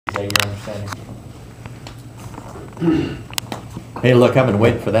Is that your understanding? Hey, look, I've been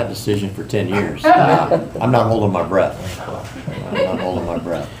waiting for that decision for 10 years. I'm not holding my breath. I'm not holding my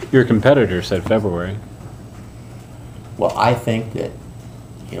breath. Your competitor said February. Well, I think that,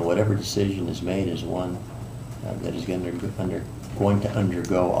 you know, whatever decision is made is one that is going to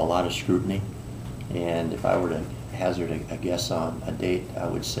undergo a lot of scrutiny. And if I were to hazard a guess on a date, I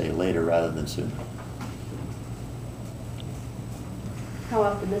would say later rather than sooner. How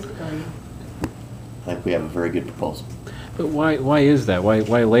optimistic are you? I think we have a very good proposal. But why is that? Why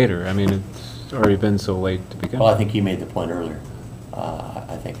later? I mean, it's already been so late to begin. Well, I think you made the point earlier.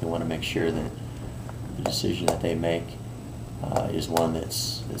 I think they want to make sure that the decision that they make is one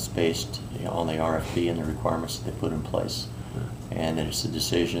that's based, you know, on the RFP and the requirements that they put in place, and that it's a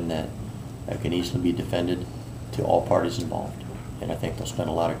decision that can easily be defended to all parties involved. And I think they'll spend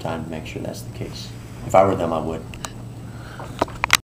a lot of time to make sure that's the case. If I were them, I would.